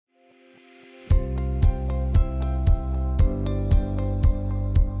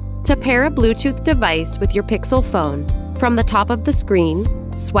To pair a Bluetooth device with your Pixel phone, from the top of the screen,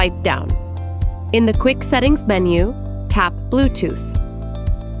 swipe down. In the Quick Settings menu, tap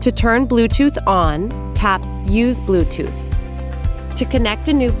Bluetooth. To turn Bluetooth on, tap Use Bluetooth. To connect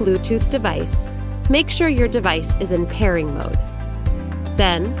a new Bluetooth device, make sure your device is in pairing mode.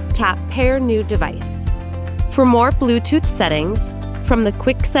 Then, tap Pair New Device. For more Bluetooth settings, from the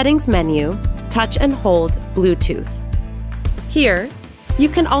Quick Settings menu, touch and hold Bluetooth. Here, you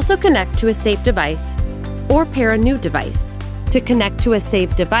can also connect to a saved device or pair a new device. To connect to a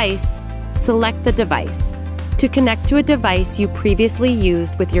saved device, select the device. To connect to a device you previously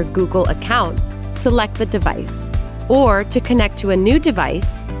used with your Google account, select the device. Or to connect to a new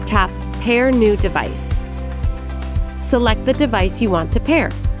device, tap Pair New Device. Select the device you want to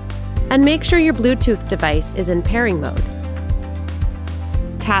pair, and make sure your Bluetooth device is in pairing mode.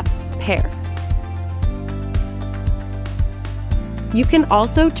 Tap Pair. You can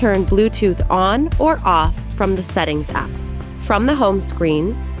also turn Bluetooth on or off from the Settings app. From the home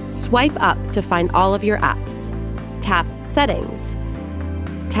screen, swipe up to find all of your apps. Tap Settings.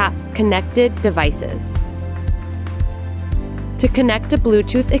 Tap Connected Devices. To connect a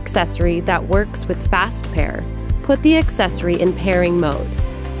Bluetooth accessory that works with Fast Pair, put the accessory in pairing mode.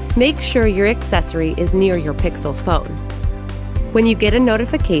 Make sure your accessory is near your Pixel phone. When you get a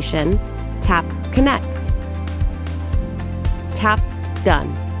notification, tap Connect. Tap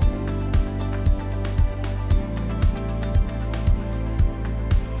Done.